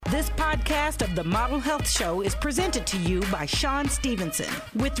This podcast of the Model Health Show is presented to you by Sean Stevenson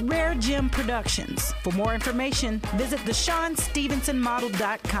with Rare Gem Productions. For more information, visit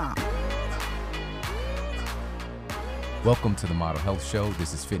theshawnstevensonmodel.com. Welcome to the Model Health Show.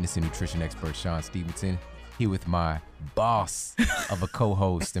 This is fitness and nutrition expert Sean Stevenson, here with my boss of a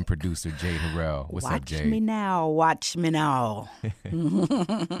co-host and producer, Jade Harrell. What's up, Jade? Watch me now.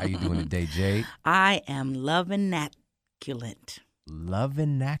 How you doing today, Jade? I am lovinaculent.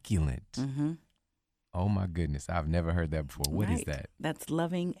 Lovinaculent. Mm-hmm. Oh, my goodness. I've never heard that before. What is that? That's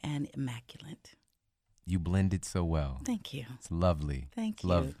loving and immaculate. You blended so well. Thank you. It's lovely. Thank you.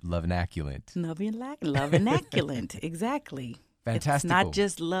 Lovinaculent. Lovinaculent. Exactly. Fantastical. It's not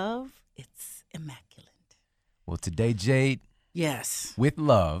just love, it's immaculate. Well, today, Jade, yes, with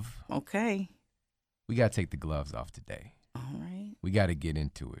love, okay, we got to take the gloves off today. All right. We got to get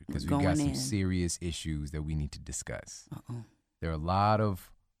into it because we've got some serious issues that we need to discuss. There are a lot of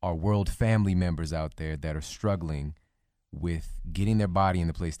our world family members out there that are struggling with getting their body in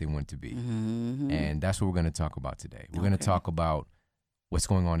the place they want to be. Mm-hmm. And that's what we're going to talk about today. We're going to talk about what's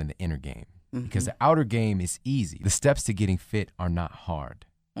going on in the inner game. Mm-hmm. Because the outer game is easy. The steps to getting fit are not hard.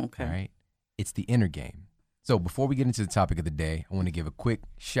 Okay. Right? It's the inner game. So before we get into the topic of the day, I want to give a quick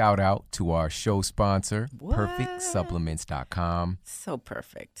shout out to our show sponsor, PerfectSupplements.com. So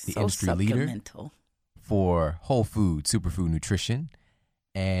perfect. The so industry leader for whole food, superfood nutrition.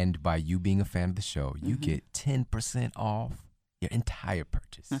 And by you being a fan of the show, you get 10% off your entire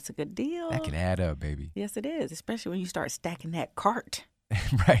purchase. That's a good deal. That can add up, baby. Yes, it is, especially when you start stacking that cart.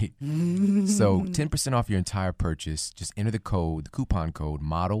 Right. So 10% off your entire purchase. Just enter the coupon code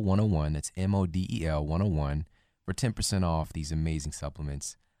MODEL101. That's MODEL 101 for 10% off these amazing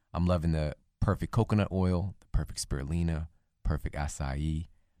supplements. I'm loving the perfect coconut oil, the perfect spirulina, perfect acai,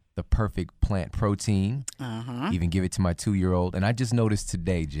 the perfect plant protein. Even give it to my 2-year-old. And I just noticed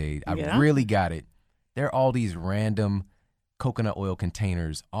today, Jade, I really got it. There are all these random coconut oil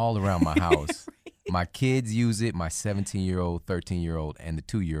containers all around my house. My kids use it, my 17-year-old, 13-year-old, and the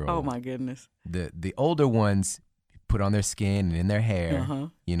 2-year-old. Oh, my goodness. The older ones put on their skin and in their hair.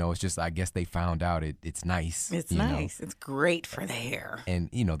 You know, it's just, I guess they found out it's nice. It's nice. It's great for the hair. And,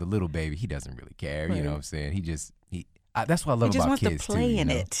 you know, the little baby, he doesn't really care. Right. You know what I'm saying? That's what I love about kids, too. He just wants to play in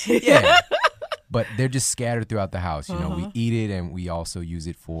it. Yeah. But they're just scattered throughout the house. You know, we eat it and we also use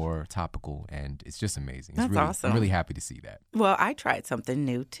it for topical, and it's just amazing. That's awesome. I'm really happy to see that. Well, I tried something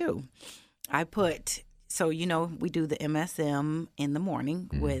new, too. I put, we do the MSM in the morning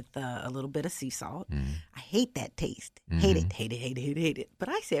with a little bit of sea salt. I hate that taste. Hate it. But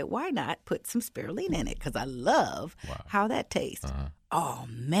I said, why not put some spirulina in it? Because I love how that tastes. Oh,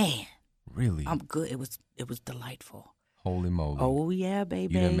 man. Really? I'm good. It was delightful. Holy moly. Oh, yeah,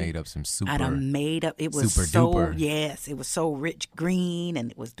 baby. You done made up some super. I done made up. It was duper. Yes, it was so rich green and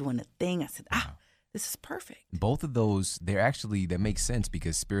it was doing a thing. I said, this is perfect. Both of those, that makes sense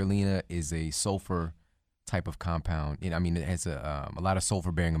because spirulina is a sulfur type of compound. I mean, it has a lot of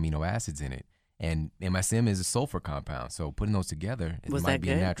sulfur-bearing amino acids in it. And MSM is a sulfur compound. So putting those together, it might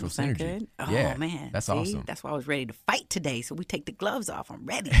be a natural synergy. Good? Oh, yeah, man. That's awesome. That's why I was ready to fight today. So we take the gloves off. I'm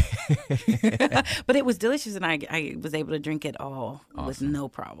ready. But it was delicious, and I was able to drink it all with no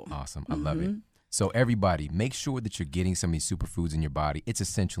problem. Awesome. I love it. So everybody, make sure that you're getting some of these superfoods in your body. It's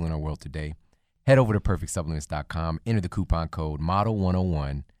essential in our world today. Head over to PerfectSupplements.com. Enter the coupon code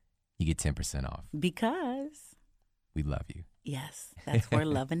MODEL101. You get 10% off. Because we love you. Yes, that's where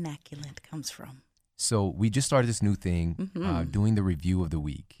lovinaculent comes from. So we just started this new thing, doing the review of the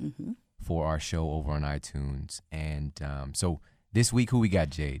week for our show over on iTunes. And so this week, who we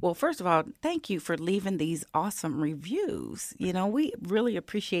got, Jade? Well, first of all, thank you for leaving these awesome reviews. You know, we really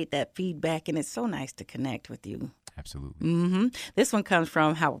appreciate that feedback, and it's so nice to connect with you. Absolutely. This one comes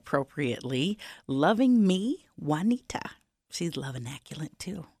from, how appropriately, Loving Me, Juanita. She's lovinaculent,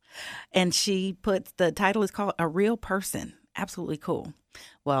 too. And she puts, the title is called A Real Person. Absolutely cool.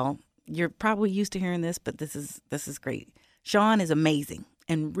 Well, you're probably used to hearing this, but this is great. Sean is amazing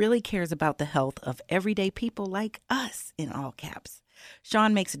and really cares about the health of everyday people like us, in all caps.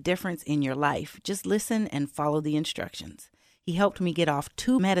 Sean makes a difference in your life. Just listen and follow the instructions. He helped me get off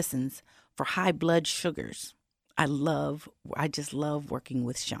 2 medicines for high blood sugars. I just love working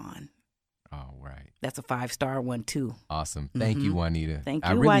with Sean. All right. That's a 5-star one, too. Awesome. Thank you, Juanita. Thank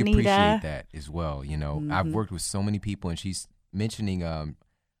you, I really Juanita. appreciate that as well. You know, I've worked with so many people, and she's mentioning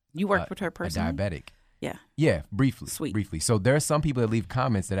you worked with her personally? A diabetic. Yeah. Yeah, briefly. Sweet. Briefly. So there are some people that leave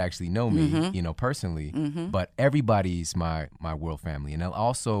comments that actually know me, you know, personally, but everybody's my world family. And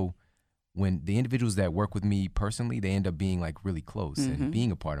also when the individuals that work with me personally, they end up being like really close and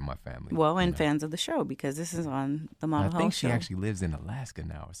being a part of my family. Well, and fans of the show, because this is on the Model Health Show. I think she actually lives in Alaska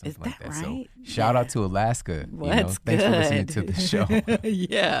now or something like that. Right? So shout out to Alaska. Well, that's thanks good. for listening to the show.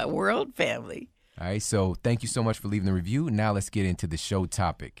 Yeah, world family. All right, so thank you so much for leaving the review. Now let's get into the show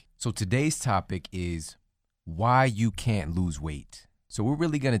topic. So today's topic is why you can't lose weight. So we're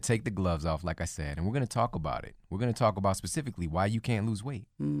really going to take the gloves off, like I said, and we're going to talk about it. We're going to talk about specifically why you can't lose weight.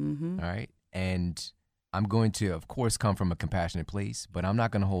 Mm-hmm. All right? And I'm going to, of course, come from a compassionate place, but I'm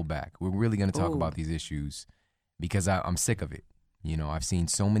not going to hold back. We're really going to talk about these issues because I'm sick of it. I've seen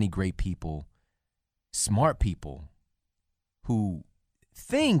so many great people, smart people, who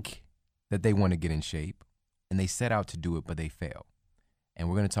think that they want to get in shape, and they set out to do it, but they fail. And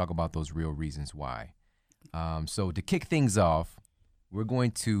we're going to talk about those real reasons why. So to kick things off, we're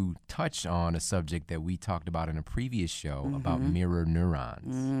going to touch on a subject that we talked about in a previous show about mirror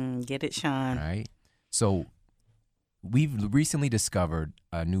neurons. Get it, Sean. All right. So we've recently discovered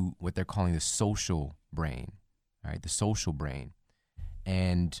a new, what they're calling the social brain. All right, the social brain.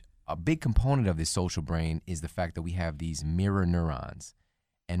 And a big component of this social brain is the fact that we have these mirror neurons.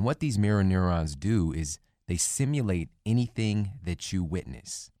 And what these mirror neurons do is they simulate anything that you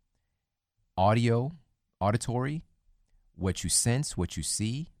witness. Auditory, what you sense, what you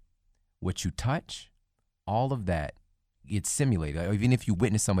see, what you touch, all of that gets simulated. Even if you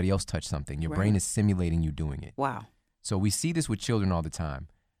witness somebody else touch something, your brain is simulating you doing it. Wow. So we see this with children all the time.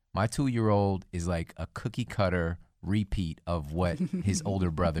 My 2-year-old is like a cookie cutter repeat of what his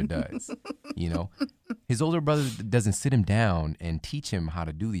older brother does. His older brother doesn't sit him down and teach him how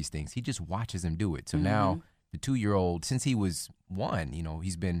to do these things. He just watches him do it. So now the 2-year-old, since he was 1,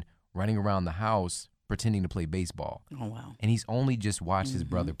 he's been running around the house pretending to play baseball. Oh, wow. And he's only just watched his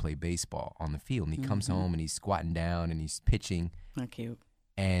brother play baseball on the field. And he comes home and he's squatting down and he's pitching. How cute.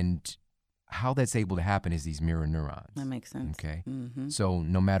 And how that's able to happen is these mirror neurons. That makes sense. Okay. So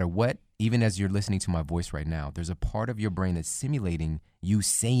no matter what, even as you're listening to my voice right now, there's a part of your brain that's simulating you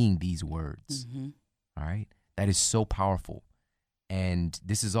saying these words. All right. That is so powerful. And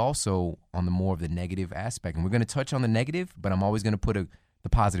this is also on the more of the negative aspect. And we're going to touch on the negative, but I'm always going to put the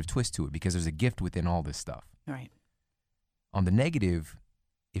positive twist to it because there's a gift within all this stuff. Right. On the negative,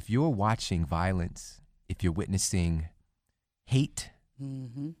 if you're watching violence, if you're witnessing hate,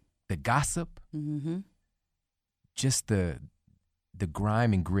 the gossip, just the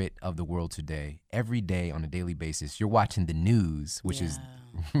grime and grit of the world today, every day on a daily basis, you're watching the news, which is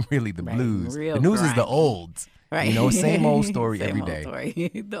really the blues. The news is the olds. Right. Same old story same every old day.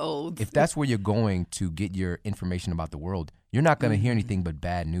 Story. The olds. If that's where you're going to get your information about the world, you're not going to hear anything but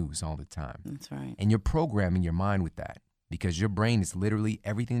bad news all the time. That's right. And you're programming your mind with that because your brain is literally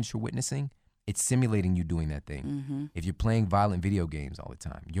everything that you're witnessing. It's simulating you doing that thing. If you're playing violent video games all the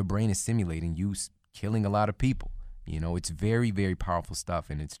time, your brain is simulating you killing a lot of people. It's very, very powerful stuff.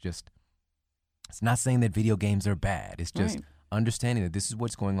 And it's not saying that video games are bad. It's just understanding that this is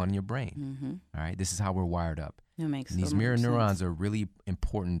what's going on in your brain. All right. This is how we're wired up. It makes and these mirror neurons are a really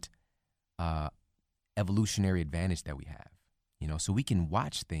important evolutionary advantage that we have. So we can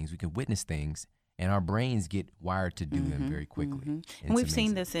watch things, we can witness things, and our brains get wired to do them very quickly. And we've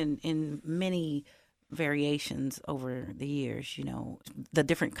seen this in many variations over the years, the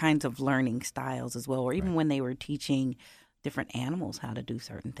different kinds of learning styles as well, or even when they were teaching different animals how to do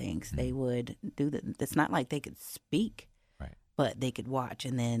certain things, they would do that. It's not like they could speak, but they could watch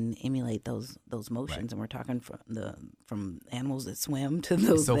and then emulate those motions. And we're talking from animals that swim to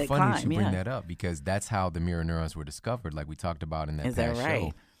those that climb. It's so funny you should bring that up because that's how the mirror neurons were discovered, like we talked about in that past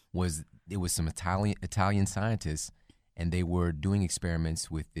show. It was some Italian scientists, and they were doing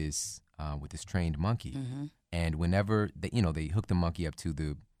experiments with this trained monkey. And whenever they hooked the monkey up to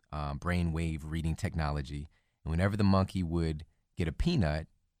the brainwave reading technology, and whenever the monkey would get a peanut,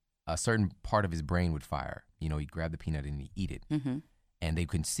 a certain part of his brain would fire. He'd grab the peanut and he'd eat it. And they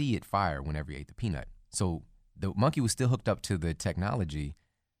could see it fire whenever he ate the peanut. So the monkey was still hooked up to the technology,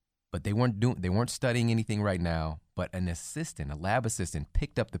 but they weren't studying anything right now. But a lab assistant,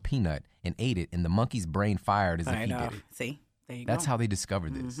 picked up the peanut and ate it, and the monkey's brain fired as if he did it. See, there you That's go. how they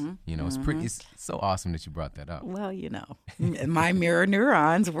discovered this. It's so awesome that you brought that up. Well, my mirror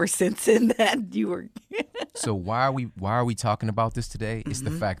neurons were sensing that you were. So why are we talking about this today? It's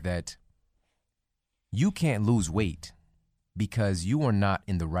the fact that you can't lose weight because you are not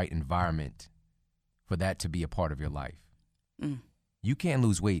in the right environment for that to be a part of your life. You can't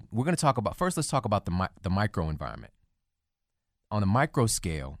lose weight. We're going to talk about, first let's talk about the micro environment. On the micro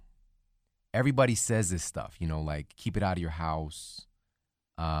scale, everybody says this stuff, like keep it out of your house,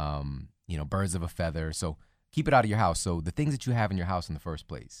 birds of a feather. So keep it out of your house. So the things that you have in your house in the first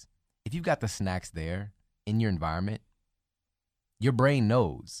place, if you've got the snacks there in your environment, your brain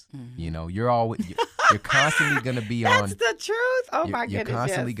knows. You know, you're constantly going to be That's the truth. Oh, my You're goodness,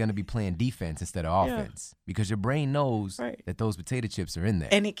 constantly yes. going to be playing defense instead of offense because your brain knows Right. that those potato chips are in there.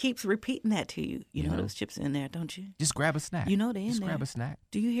 And it keeps repeating that to you. You know know? those chips are in there, don't you? Just grab a snack. You know they're in Just there. grab a snack.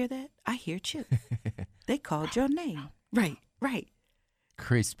 Do you hear that? I hear chip. They called your name. Right.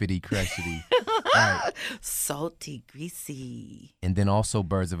 Crispity, crushity. Right. Salty, greasy. And then also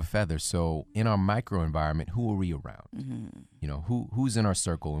birds of a feather. So in our microenvironment, who are we around? You know, who's in our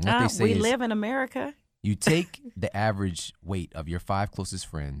circle? And what they say we is live in America. you take the average weight of your 5 closest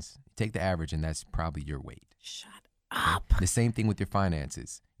friends, take the average, and that's probably your weight. Shut up. The same thing with your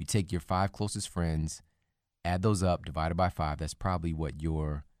finances. You take your 5 closest friends, add those up, divided by 5. That's probably what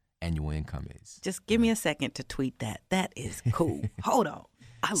your annual income is. Just give me a second to tweet that. That is cool. Hold on.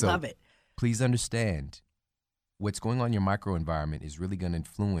 I love it. Please understand what's going on in your microenvironment is really going to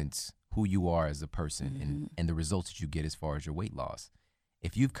influence who you are as a person and the results that you get as far as your weight loss.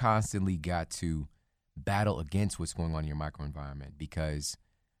 If you've constantly got to battle against what's going on in your microenvironment because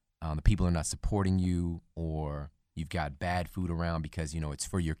the people are not supporting you, or you've got bad food around because, you know, it's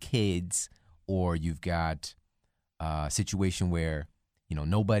for your kids, or you've got a situation where, you know,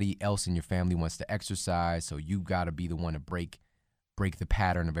 nobody else in your family wants to exercise, so you got to be the one to break the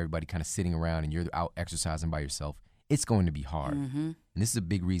pattern of everybody kind of sitting around and you're out exercising by yourself. It's going to be hard. And this is a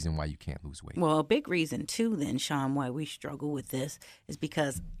big reason why you can't lose weight. Well, a big reason, too, then, Sean, why we struggle with this is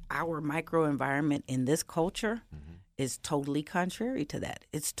because our microenvironment in this culture is totally contrary to that.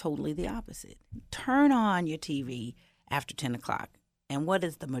 It's totally the opposite. Turn on your TV after 10 o'clock, and what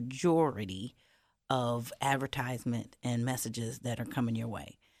is the majority of advertisement and messages that are coming your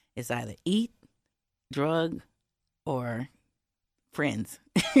way? It's either eat, drug, or friends.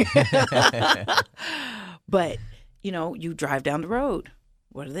 But, you know, you drive down the road.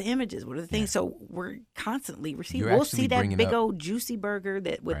 What are the images? What are the things? Yeah. So we're constantly receiving. We'll see that big old juicy burger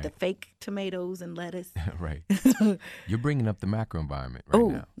that with the fake tomatoes and lettuce. Right. You're bringing up the macro environment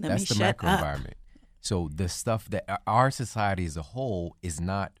now. That's the macro environment. So the stuff that our society as a whole is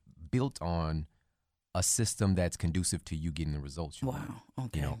not built on a system that's conducive to you getting the results you want.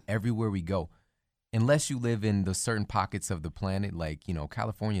 Okay. You know, everywhere we go, unless you live in the certain pockets of the planet, like, you know,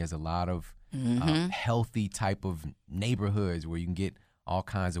 California has a lot of healthy type of neighborhoods where you can get all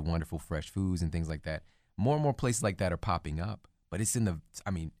kinds of wonderful fresh foods and things like that. More and more places like that are popping up, but it's in the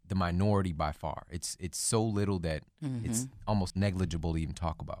minority by far. It's so little that it's almost negligible to even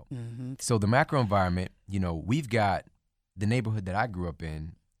talk about. So the macro environment, you know, we've got the neighborhood that I grew up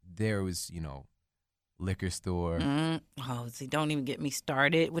in. There was, you know, liquor store. Oh, see, don't even get me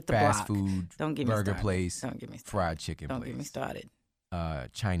started with the fast block. food, don't get me burger started. place, don't get me started. fried chicken don't place. Get me started.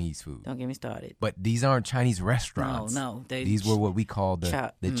 Chinese food. Don't get me started. But these aren't Chinese restaurants. No. These were what we call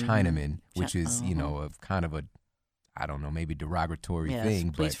the Chinamen, which is, you know, of kind of a, I don't know, maybe derogatory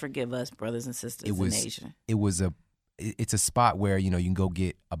thing. Please forgive us, brothers and sisters in Asia. It's a spot where, you know, you can go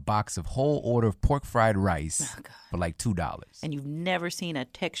get a box of whole order of pork fried rice for like $2. And you've never seen a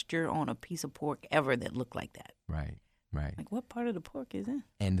texture on a piece of pork ever that looked like that. Right. Like, what part of the pork is in?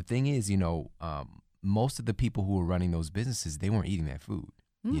 And the thing is, you know, most of the people who were running those businesses, they weren't eating that food,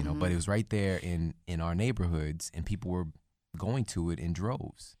 you know, but it was right there in our neighborhoods, and people were going to it in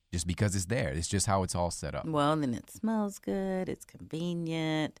droves just because it's there. It's just how it's all set up. Well, then it smells good. It's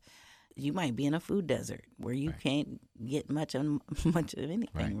convenient. You might be in a food desert where you can't get much of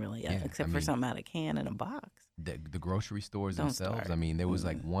anything really, except for something out of can in a box. The grocery stores themselves. I mean, there was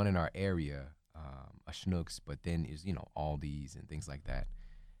like one in our area, a Schnucks, but then is, you know, Aldi's and things like that.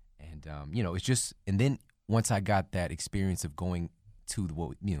 And, you know, it's just, and then once I got that experience of going to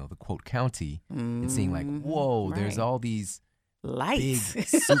the quote county and seeing like, whoa, there's all these lights, big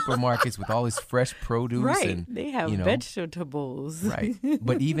supermarkets with all this fresh produce, and they have vegetables, right?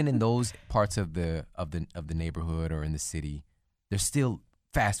 But even in those parts of the neighborhood or in the city, there's still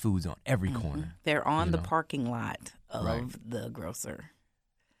fast foods on every corner. They're on the parking lot of the grocer.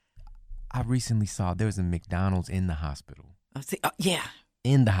 I recently saw there was a McDonald's in the hospital. Yeah.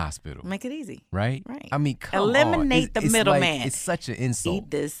 In the hospital. Make it easy. Right? Right. I mean, come Eliminate on. the middleman. Like, it's such an insult.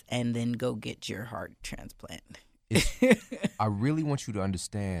 Eat this and then go get your heart transplant. I really want you to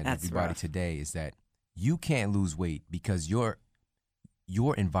understand, everybody, today, is that you can't lose weight because your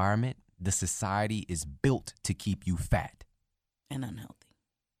environment, the society, is built to keep you fat. And unhealthy.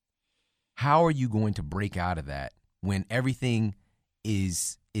 How are you going to break out of that when everything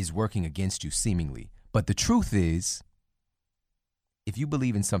is working against you, seemingly? But the truth is, if you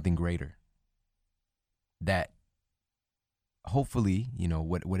believe in something greater, that hopefully, you know,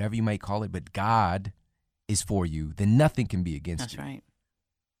 whatever you might call it, but God is for you, then nothing can be against you. That's right.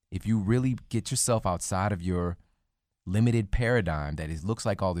 if you really get yourself outside of your limited paradigm that looks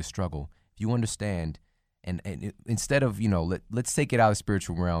like all this struggle, if you understand, instead of, let's take it out of the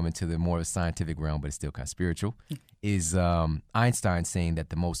spiritual realm into the more scientific realm, but it's still kind of spiritual, is Einstein saying that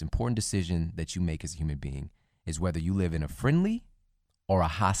the most important decision that you make as a human being is whether you live in a friendly or a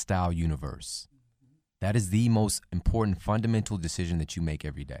hostile universe. That is the most important fundamental decision that you make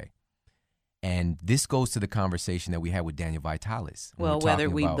every day. And this goes to the conversation that we had with Daniel Vitalis. Well, whether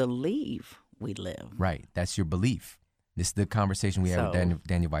we believe we live. Right. That's your belief. This is the conversation we had with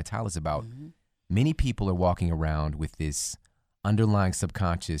Daniel Vitalis about. Many people are walking around with this underlying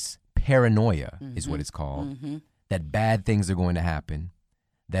subconscious paranoia, is what it's called, that bad things are going to happen,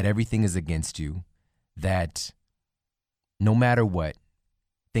 that everything is against you, that no matter what,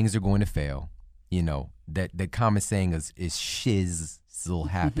 things are going to fail. That the common saying is shizzle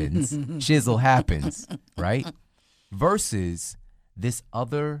happens. Shizzle happens, right? Versus this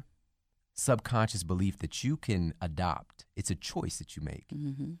other subconscious belief that you can adopt. It's a choice that you make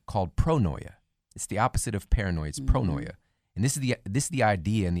called pronoia. It's the opposite of paranoia. It's pronoia. And this is the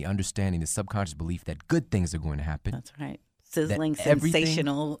idea and the understanding, the subconscious belief that good things are going to happen. That's right. Sizzling,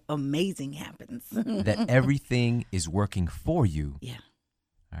 sensational, amazing happens. That everything is working for you. Yeah.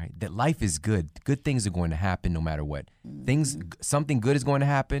 All right. That life is good. Good things are going to happen no matter what. Something good is going to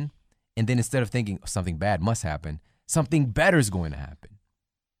happen. And then instead of thinking something bad must happen, something better is going to happen.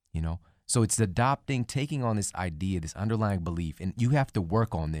 So it's taking on this idea, this underlying belief, and you have to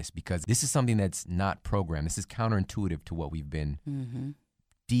work on this because this is something that's not programmed. This is counterintuitive to what we've been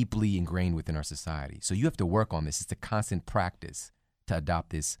deeply ingrained within our society. So you have to work on this. It's a constant practice to adopt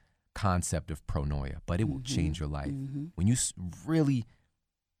this concept of pronoia, but it will change your life. When you really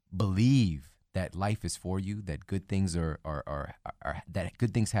believe that life is for you, that good things are that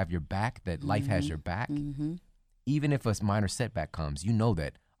good things have your back, that life has your back, even if a minor setback comes, you know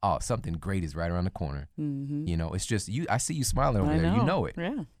that, something great is right around the corner. It's just you. I see you smiling over there. You know it.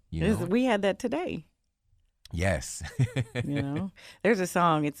 Yeah. We had that today. Yes. There's a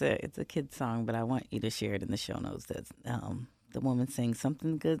song. It's a kid's song, but I want you to share it in the show notes. That's the woman sings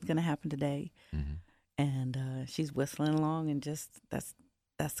 "Something Good's Gonna Happen Today," and she's whistling along, and just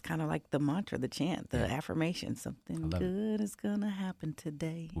that's kind of like the mantra, the chant, the affirmation. Something good is gonna happen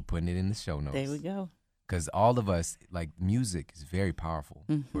today. We're putting it in the show notes. There we go. Because all of us, like, music is very powerful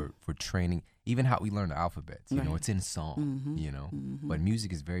for training, even how we learn the alphabets. It's in song, but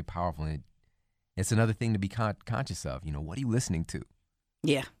music is very powerful. And it's another thing to be conscious of. What are you listening to?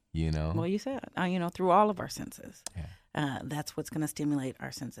 Yeah. Well, you said, through all of our senses. Yeah. That's what's going to stimulate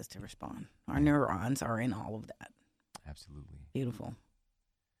our senses to respond. Our neurons are in all of that. Absolutely. Beautiful.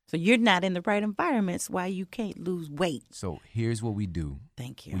 So you're not in the right environments why you can't lose weight. So here's what we do.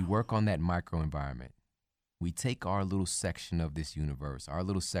 Thank you. We work on that microenvironment. We take our little section of this universe, our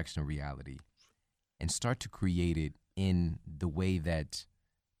little section of reality, and start to create it in the way that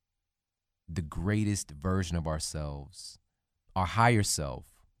the greatest version of ourselves, our higher self,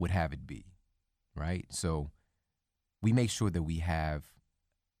 would have it be, right? So we make sure that we have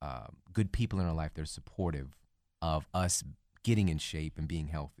good people in our life that are supportive of us getting in shape and being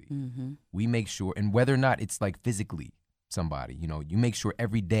healthy. We make sure, and whether or not it's like physically somebody, you make sure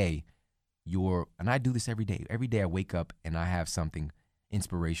every day and I do this every day. Every day I wake up and I have something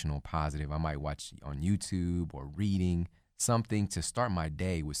inspirational, positive. I might watch on YouTube or reading something to start my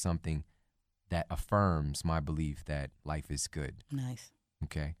day with something that affirms my belief that life is good. Nice.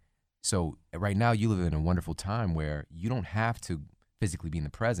 Okay. So right now you live in a wonderful time where you don't have to physically be in the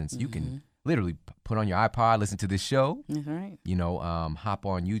presence. You can literally put on your iPod, listen to this show. That's right. Hop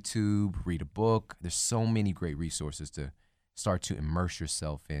on YouTube, read a book. There's so many great resources to start to immerse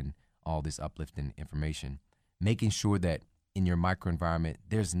yourself in all this uplifting information, making sure that in your microenvironment,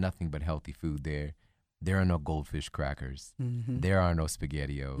 there's nothing but healthy food there. There are no goldfish crackers. There are no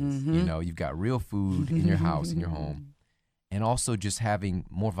SpaghettiOs. You've got real food in your house, in your home, and also just having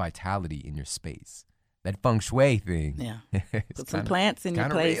more vitality in your space. That feng shui thing. Yeah. Put some plants in your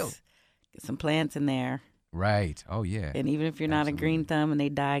place. Real. Get some plants in there. Right. Oh, yeah. And even if you're not a green thumb and they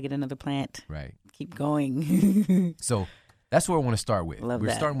die, get another plant. Right. Keep going. So that's where I want to start with.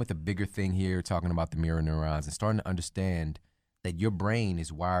 We're starting with a bigger thing here, talking about the mirror neurons and starting to understand that your brain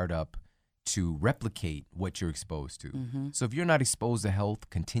is wired up to replicate what you're exposed to. So if you're not exposed to health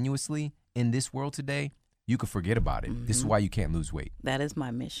continuously in this world today, you can forget about it. This is why you can't lose weight. That is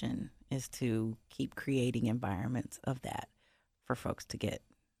my mission, is to keep creating environments of that for folks to get.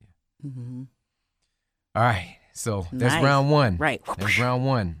 All right. So that's round one. Right. That's round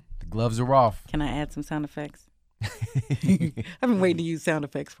one. The gloves are off. Can I add some sound effects? I've been waiting to use sound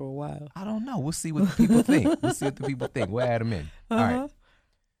effects for a while. I don't know. We'll see what the people think. We'll add them in. All right.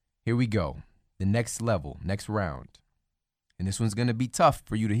 Here we go. The next level, next round. And this one's going to be tough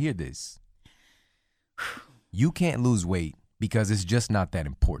for you to hear this. You can't lose weight because it's just not that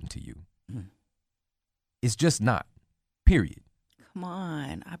important to you. It's just not, period. Come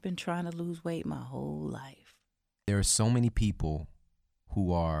on. I've been trying to lose weight my whole life. There are so many people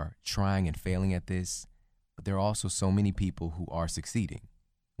who are trying and failing at this, but there are also so many people who are succeeding.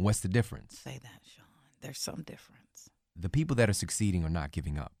 What's the difference? Say that, Sean. There's some difference. The people that are succeeding are not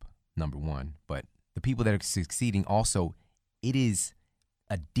giving up, number one. But the people that are succeeding also, it is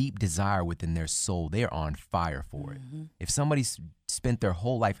a deep desire within their soul. They're on fire for it. If somebody's spent their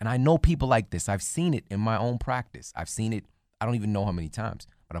whole life, and I know people like this, I've seen it in my own practice. I've seen it, I don't even know how many times,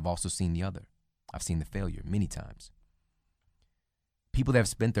 but I've also seen the other. I've seen the failure many times. People that have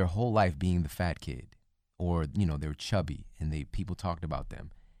spent their whole life being the fat kid, or, they're chubby, and people talked about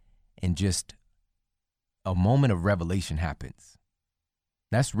them, and just a moment of revelation happens.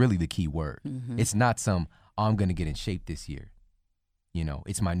 That's really the key word. It's not I'm going to get in shape this year.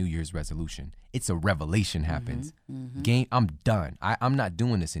 It's my New Year's resolution. It's a revelation happens. I'm done. I'm not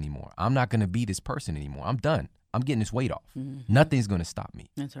doing this anymore. I'm not going to be this person anymore. I'm done. I'm getting this weight off. Nothing's going to stop me.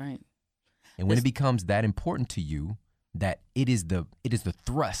 That's right. And when it becomes that important to you, that it is the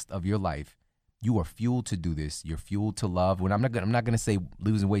thrust of your life, you are fueled to do this. You're fueled to love. When I'm not going to say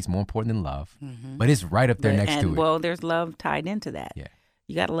losing weight is more important than love, but it's right up there next to it. Well, there's love tied into that. Yeah.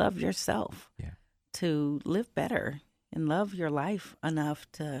 You got to love yourself. Yeah. To live better and love your life enough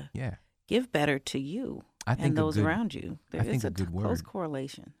to give better to you and those around you. It's a close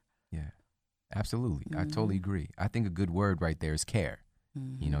correlation. Yeah, absolutely. I totally agree. I think a good word right there is care.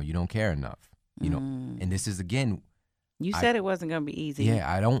 You don't care enough. And this is, again, you said it wasn't going to be easy.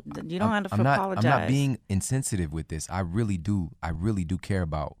 Yeah, You don't have to apologize. I'm not being insensitive with this. I really do care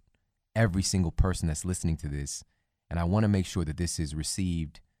about every single person that's listening to this. And I want to make sure that this is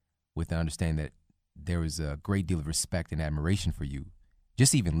received with the understanding that there is a great deal of respect and admiration for you,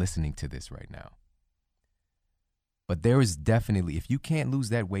 just even listening to this right now. But there is definitely, if you can't lose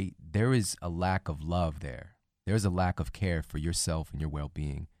that weight, there is a lack of love there. There's a lack of care for yourself and your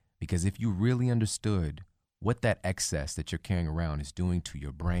well-being. Because if you really understood what that excess that you're carrying around is doing to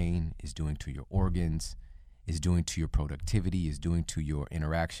your brain, is doing to your organs, is doing to your productivity, is doing to your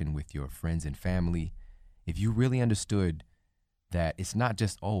interaction with your friends and family, if you really understood that it's not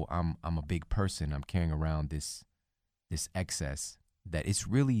just, I'm a big person, I'm carrying around this excess, that it's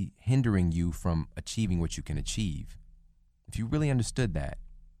really hindering you from achieving what you can achieve. If you really understood that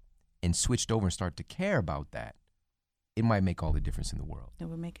and switched over and started to care about that, it might make all the difference in the world. It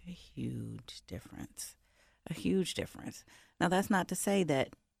would make a huge difference. A huge difference. Now, that's not to say that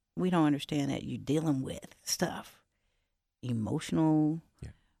we don't understand that you're dealing with stuff, emotional,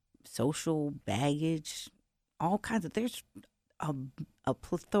 social baggage, all kinds of, there's a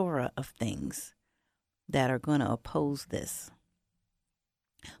plethora of things that are going to oppose this.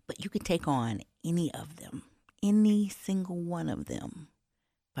 But you can take on any of them, any single one of them,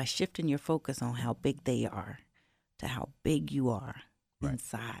 by shifting your focus on how big they are to how big you are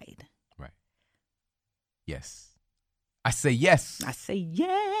inside. Right. Yes. I say yes. I say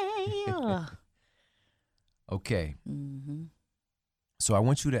yeah. Okay. So I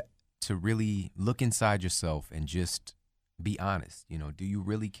want you to really look inside yourself and just be honest. Do you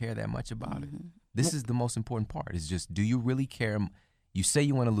really care that much about it? This is the most important part, is just, do you really care? You say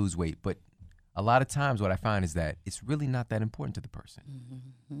you want to lose weight, but a lot of times what I find is that it's really not that important to the person.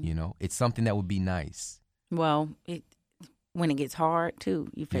 It's something that would be nice. Well, when it gets hard, too,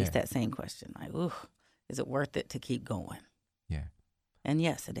 you face that same question. Like, ooh, is it worth it to keep going? Yeah. And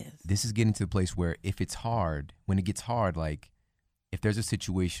yes, it is. This is getting to the place where if it's hard, when it gets hard, like if there's a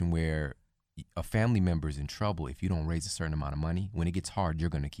situation where a family member is in trouble, if you don't raise a certain amount of money, when it gets hard, you're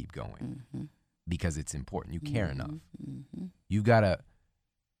going to keep going because it's important. You care enough. You got to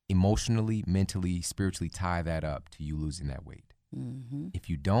emotionally, mentally, spiritually tie that up to you losing that weight. If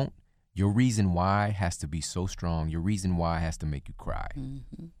you don't, your reason why has to be so strong. Your reason why has to make you cry.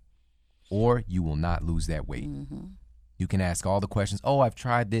 Or you will not lose that weight. You can ask all the questions. Oh, I've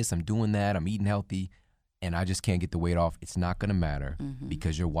tried this. I'm doing that. I'm eating healthy. And I just can't get the weight off. It's not going to matter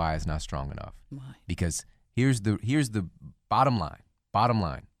because your why is not strong enough. Why? Because here's the bottom line. Bottom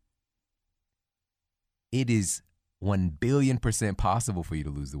line. It is 1,000,000,000% possible for you to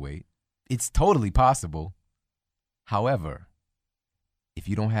lose the weight. It's totally possible. However, if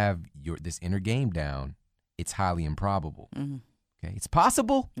you don't have this inner game down, it's highly improbable. Okay, it's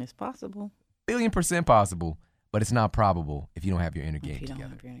possible. It's possible. 1,000,000,000% possible, but it's not probable if you don't have your inner game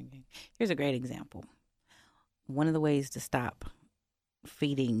together. Here's a great example. One of the ways to stop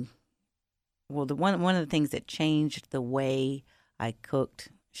feeding, one of the things that changed the way I cooked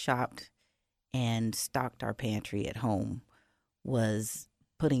shopped and stocked our pantry at home was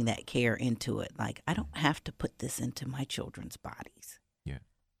putting that care into it. Like, I don't have to put this into my children's bodies. Yeah.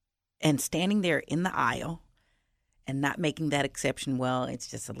 And standing there in the aisle and not making that exception, well, it's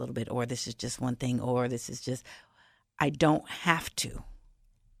just a little bit, or this is just one thing, or this is just, I don't have to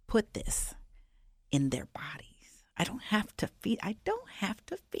put this in their bodies. I don't have to feed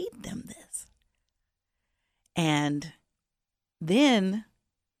them this. And then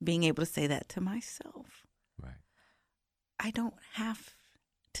being able to say that to myself. Right. I don't have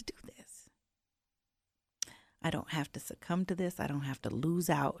to do this. I don't have to succumb to this. I don't have to lose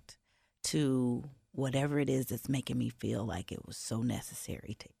out to whatever it is that's making me feel like it was so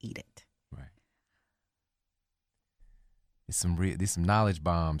necessary to eat it. Right. There's some knowledge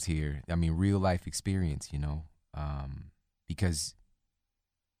bombs here. I mean, real life experience, because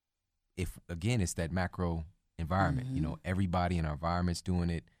if, again, it's that macro environment, everybody in our environment's doing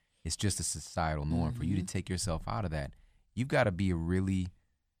it. It's just a societal norm. For you to take yourself out of that, you've got to be a really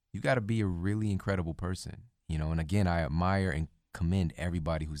incredible person, and again, I admire and commend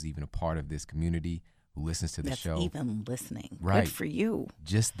everybody who's even a part of this community, who listens to the show. That's even listening. Right. Good for you.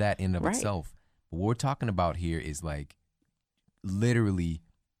 Just that in of itself. But what we're talking about here is like literally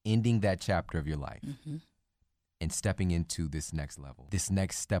ending that chapter of your life and stepping into this next level, this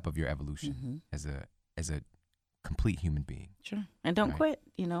next step of your evolution as a complete human being. Sure. And don't quit.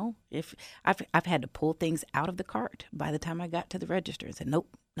 If I've had to pull things out of the cart by the time I got to the register and said, nope.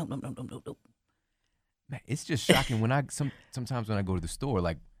 Man, it's just shocking when sometimes when I go to the store,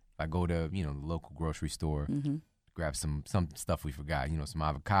 like I go to, the local grocery store, grab some stuff we forgot, some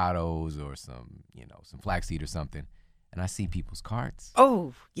avocados or some flaxseed or something, and I see people's carts.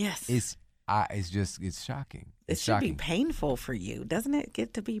 Oh, yes. It's shocking. It should be painful for you. Doesn't it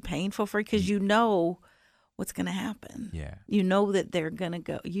get to be painful for you? Because you know what's going to happen. Yeah. You know that they're going to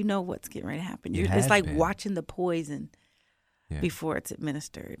go. You know what's getting ready to happen. It's like watching the poison before it's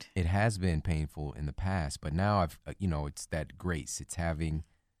administered. It has been painful in the past, but now it's that grace. It's having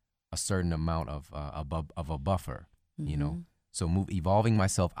a certain amount of a buffer, So evolving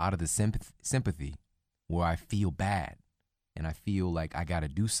myself out of the sympathy where I feel bad and I feel like I got to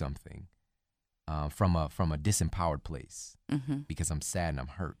do something from a disempowered place because I'm sad and I'm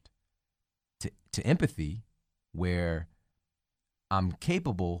hurt. To empathy, where I'm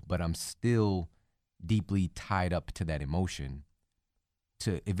capable, but I'm still deeply tied up to that emotion,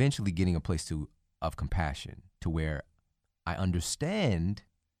 to eventually getting a place of compassion, to where I understand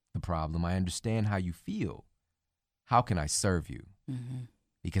the problem. I understand how you feel. How can I serve you?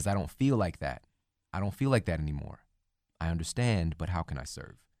 Because I don't feel like that. I don't feel like that anymore. I understand, but how can I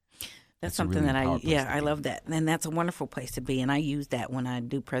serve? That's something that I love that. And that's a wonderful place to be. And I use that when I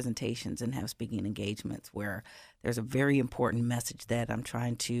do presentations and have speaking engagements where there's a very important message that I'm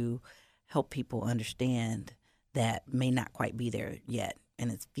trying to help people understand that may not quite be there yet.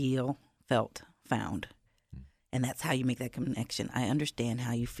 And it's feel, felt, found. And that's how you make that connection. I understand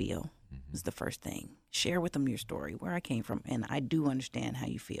how you feel is the first thing. Share with them your story, where I came from. And I do understand how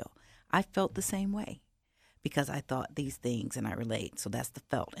you feel. I felt the same way, because I thought these things and I relate. So that's the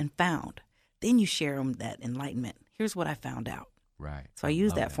felt and found. Then you share them that enlightenment. Here's what I found out. Right. So I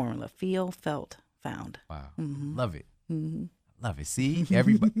use that formula. Feel, felt, found. Wow. Love it. Love it. See,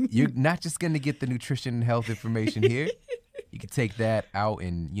 everybody, you're not just going to get the nutrition and health information here. You can take that out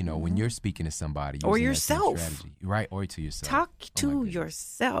and, when you're speaking to somebody. Or yourself. Strategy, right. Or to yourself. Talk to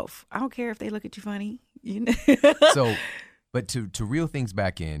yourself. I don't care if they look at you funny. So, but to reel things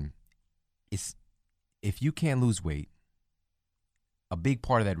back in, if you can't lose weight, a big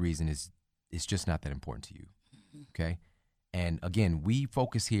part of that reason is it's just not that important to you, okay? And again, we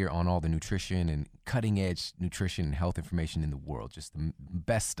focus here on all the nutrition and cutting edge nutrition and health information in the world, just the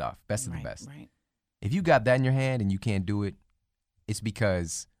best stuff, best of the best. Right. If you got that in your hand and you can't do it, it's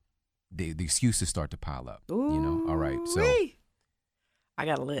because the excuses start to pile up. Ooh, all right, so I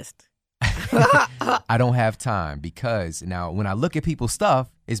got a list. I don't have time, because now when I look at people's stuff,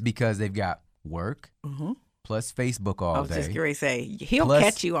 it's because they've got work plus Facebook all day. I was just going to say, he'll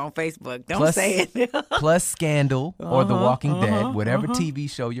catch you on Facebook. Don't say it. Plus Scandal or The Walking Dead, whatever TV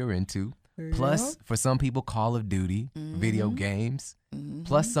show you're into. Plus, for some people, Call of Duty, video games.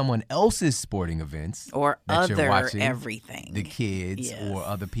 Plus someone else's sporting events. Or that you're watching, everything. The kids or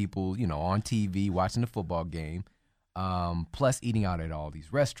other people, on TV watching the football game. Plus eating out at all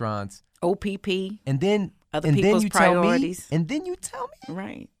these restaurants. OPP. And then other people's priorities. And then you tell me.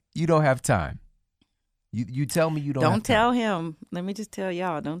 Right. You don't have time. You tell me you don't have time. Don't tell him. Let me just tell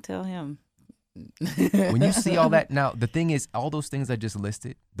y'all, don't tell him. When you see all that, now the thing is, all those things I just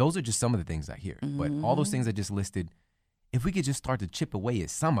listed, those are just some of the things I hear. But all those things I just listed, if we could just start to chip away at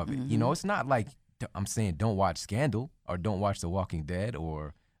some of it. You know, it's not like I'm saying don't watch Scandal or don't watch The Walking Dead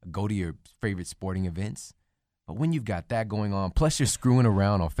or go to your favorite sporting events. But when you've got that going on, plus you're screwing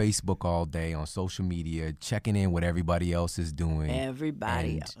around on Facebook all day, on social media, checking in what everybody else is doing.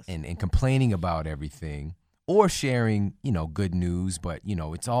 And complaining about everything. Or sharing, you know, good news, but, you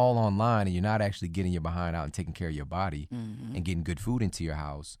know, it's all online and you're not actually getting your behind out and taking care of your body and getting good food into your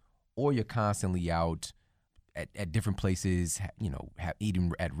house. Or you're constantly out at different places, you know,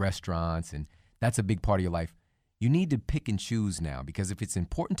 eating at restaurants, and that's a big part of your life. You need to pick and choose now, because if it's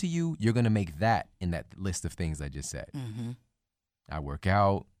important to you, you're going to make that in that list of things I just said. I work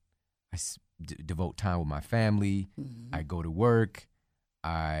out. I devote time with my family. I go to work.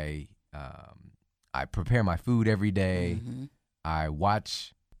 I prepare my food every day. I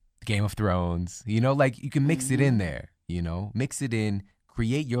watch Game of Thrones. You know, like you can mix it in there, you know, mix it in,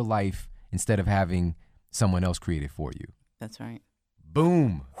 create your life instead of having someone else create it for you. That's right.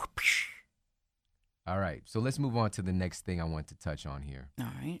 Boom. All right. So let's move on to the next thing I want to touch on here. All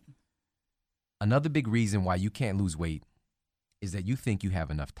right. Another big reason why you can't lose weight is that you think you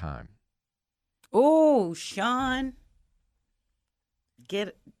have enough time. Oh, Sean.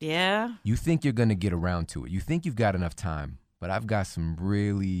 You think you're going to get around to it. You think you've got enough time, but I've got some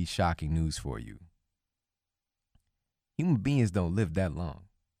really shocking news for you. Human beings don't live that long.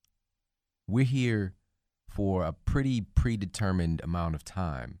 We're here for a pretty predetermined amount of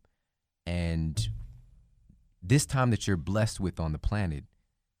time. And this time that you're blessed with on the planet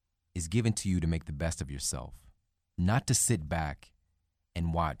is given to you to make the best of yourself, not to sit back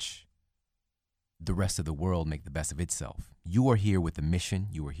and watch the rest of the world make the best of itself. You are here with a mission.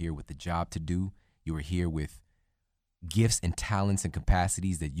 You are here with a job to do. You are here with gifts and talents and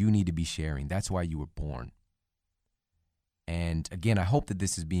capacities that you need to be sharing. That's why you were born. And again, I hope that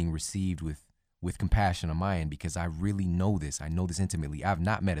this is being received with compassion on my end, because I really know this. I know this intimately. I've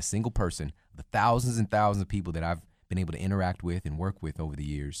not met a single person, the thousands and thousands of people that I've been able to interact with and work with over the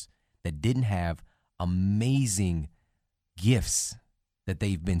years, that didn't have amazing gifts that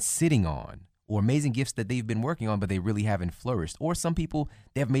they've been sitting on, or amazing gifts that they've been working on, but they really haven't flourished. Or some people,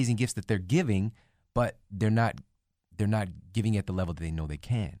 they have amazing gifts that they're giving, but they're not giving at the level that they know they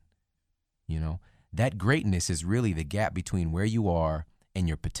can. You know, that greatness is really the gap between where you are and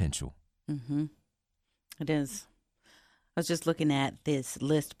your potential. It is. I was just looking at this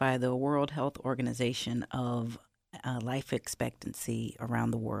list by the World Health Organization of life expectancy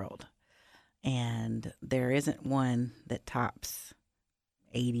around the world. And there isn't one that tops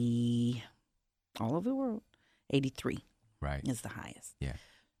 80, all over the world. 83 right, is the highest. Yeah.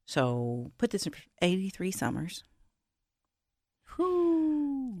 So put this in 83 summers.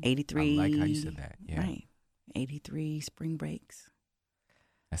 Whew. 83. I like how you said that. Yeah. Right. 83 spring breaks.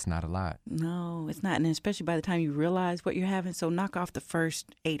 That's not a lot. No, it's not. And especially by the time you realize what you're having. So knock off the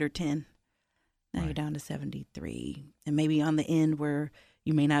first 8 or 10. Now you're down to 73. And maybe on the end where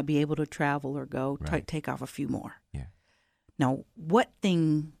you may not be able to travel or go, take off a few more. Yeah. Now, what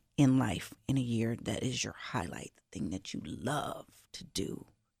thing in life in a year that is your highlight, the thing that you love to do?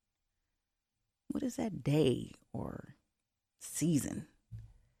 What is that day or season?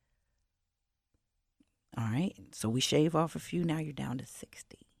 All right. So we shave off a few. Now you're down to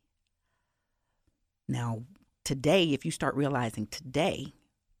 60. Now, today, if you start realizing today,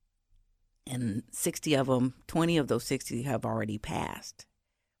 and 60 of them, 20 of those 60 have already passed,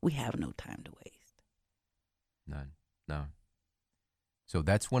 we have no time to waste. None. No. So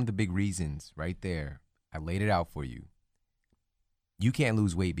that's one of the big reasons right there. I laid it out for you. You can't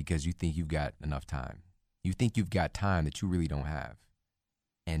lose weight because you think you've got enough time. You think you've got time that you really don't have.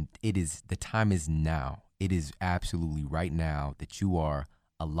 And the time is now. It is absolutely right now that you are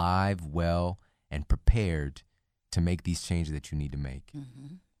alive, well, and prepared to make these changes that you need to make.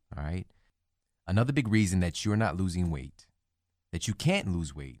 All right? Another big reason that you're not losing weight, that you can't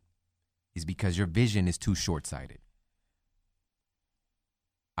lose weight, is because your vision is too short-sighted.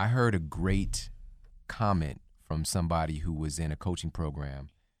 I heard a great comment from somebody who was in a coaching program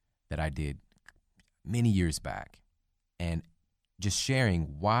that I did many years back, and just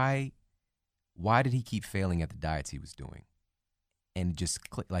sharing why did he keep failing at the diets he was doing? And just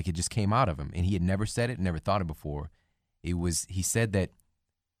like it just came out of him, and he had never said it, never thought it before. He said that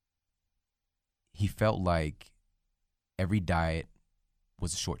he felt like every diet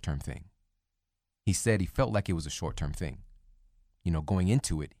was a short-term thing. He said he felt like it was a short-term thing. You know, going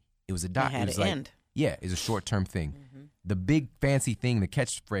into it, it was a diet. It was like, end. Yeah, it's a short-term thing. The big fancy thing, the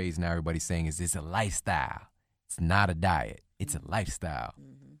catchphrase now everybody's saying is it's a lifestyle. It's not a diet. It's a lifestyle.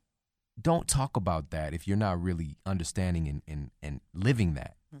 Don't talk about that if you're not really understanding and living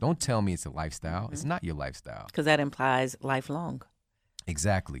that. Don't tell me it's a lifestyle. It's not your lifestyle. Because that implies lifelong.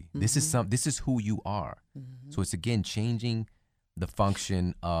 Exactly. This is who you are. So it's, again, changing the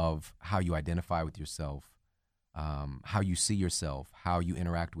function of how you identify with yourself, how you see yourself, how you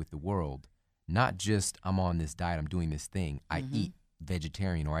interact with the world. Not just, I'm on this diet, I'm doing this thing, I eat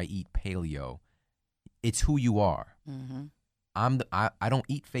vegetarian or I eat paleo. It's who you are. I don't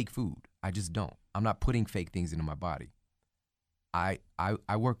eat fake food. I just don't. I'm not putting fake things into my body. I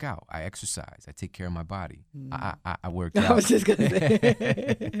work out. I exercise. I take care of my body. I work out. I was just going to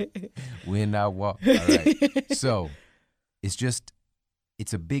say. When I walk. All right. So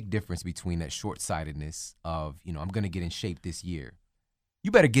it's a big difference between that short-sightedness of, I'm going to get in shape this year.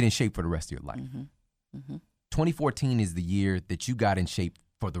 You better get in shape for the rest of your life. 2014 is the year that you got in shape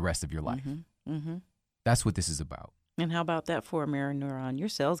for the rest of your life. That's what this is about. And how about that for a mirror neuron? Your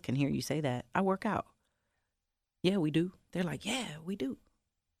cells can hear you say that. I work out. Yeah, we do. They're like, yeah, we do.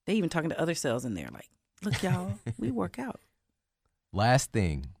 They even talking to other cells in there like, look, y'all, we work out. Last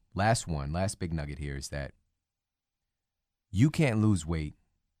thing, last big nugget here is that you can't lose weight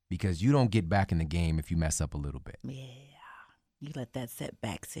because you don't get back in the game if you mess up a little bit. Yeah. You let that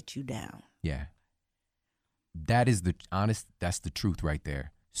setback sit you down. Yeah. That's the truth right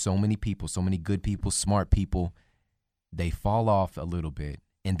there. So many people, so many good people, smart people, they fall off a little bit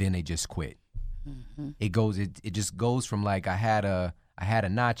and then they just quit. It just goes from like I had a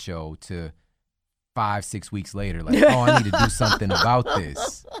nacho to 5-6 weeks later, like, oh, I need to do something about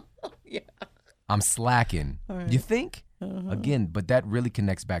this. Yeah. I'm slacking. Right. You think? Again, but that really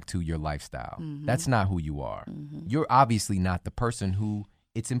connects back to your lifestyle. That's not who you are. You're obviously not the person who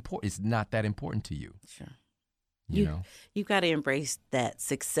it's not that important to you. Sure. You know? You've got to embrace that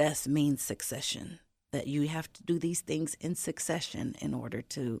success means succession, that you have to do these things in succession in order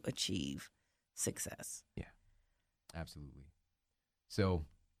to achieve success. Yeah, absolutely. So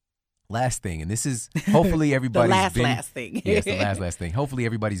last thing, and this is hopefully everybody's last thing. Yes, the last thing. Hopefully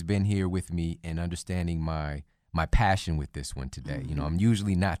everybody's been here with me and understanding my passion with this one today. I'm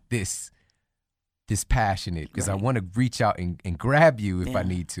usually not this passionate because I want to reach out and grab you if I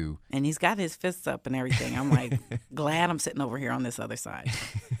need to. And he's got his fists up and everything. I'm like, glad I'm sitting over here on this other side.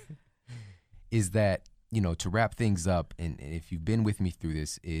 Is that, to wrap things up, and if you've been with me through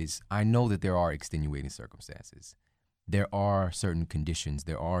this, is I know that there are extenuating circumstances. There are certain conditions.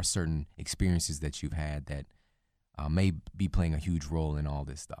 There are certain experiences that you've had that may be playing a huge role in all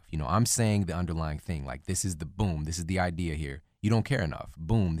this stuff. I'm saying the underlying thing, like this is the idea here. You don't care enough.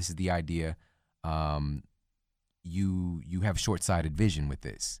 Boom, this is the idea. You have short-sighted vision with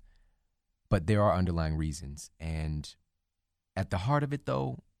this. But there are underlying reasons. And at the heart of it,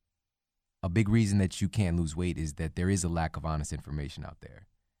 though, a big reason that you can't lose weight is that there is a lack of honest information out there.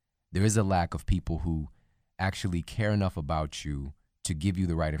 There is a lack of people who actually care enough about you to give you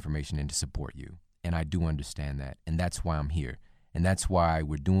the right information and to support you. And I do understand that. And that's why I'm here. And that's why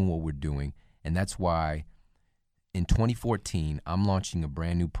we're doing what we're doing. And that's why in 2014, I'm launching a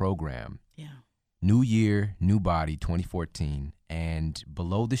brand new program. Yeah. New year, new body, 2014. And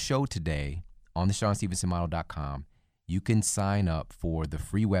below the show today, on the SeanStevensonModel.com, you can sign up for the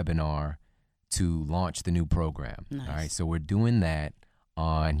free webinar to launch the new program. Nice. All right, so we're doing that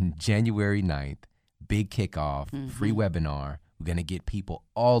on January 9th. Big kickoff, free webinar. We're going to get people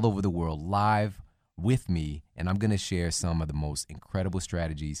all over the world live with me, and I'm going to share some of the most incredible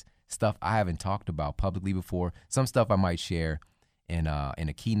strategies, stuff I haven't talked about publicly before, some stuff I might share in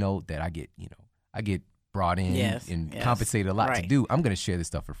a keynote that I get brought in and compensated a lot to do. I'm going to share this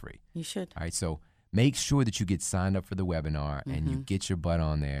stuff for free. You should. All right, so make sure that you get signed up for the webinar and you get your butt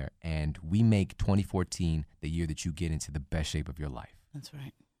on there, and we make 2014 the year that you get into the best shape of your life. That's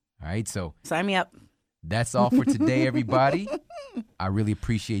right. All right, so sign me up. That's all for today, everybody. I really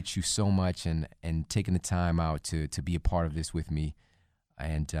appreciate you so much and taking the time out to be a part of this with me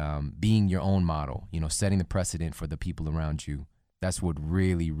and being your own model, setting the precedent for the people around you. That's what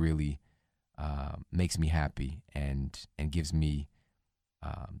really, really makes me happy and gives me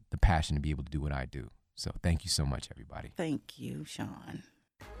the passion to be able to do what I do. So thank you so much, everybody. Thank you, Sean.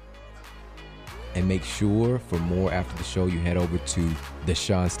 And make sure for more after the show, you head over to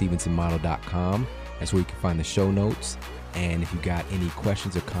theSeanStevensonModel.com. That's where you can find the show notes. And if you got any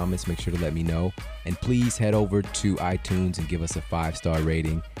questions or comments, make sure to let me know. And please head over to iTunes and give us a 5-star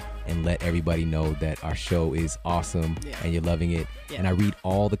rating and let everybody know that our show is awesome and you're loving it. Yeah. And I read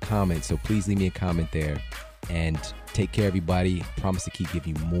all the comments, so please leave me a comment there. And take care, everybody. I promise to keep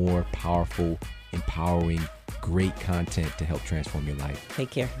giving you more powerful, empowering, great content to help transform your life.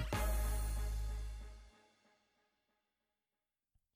 Take care.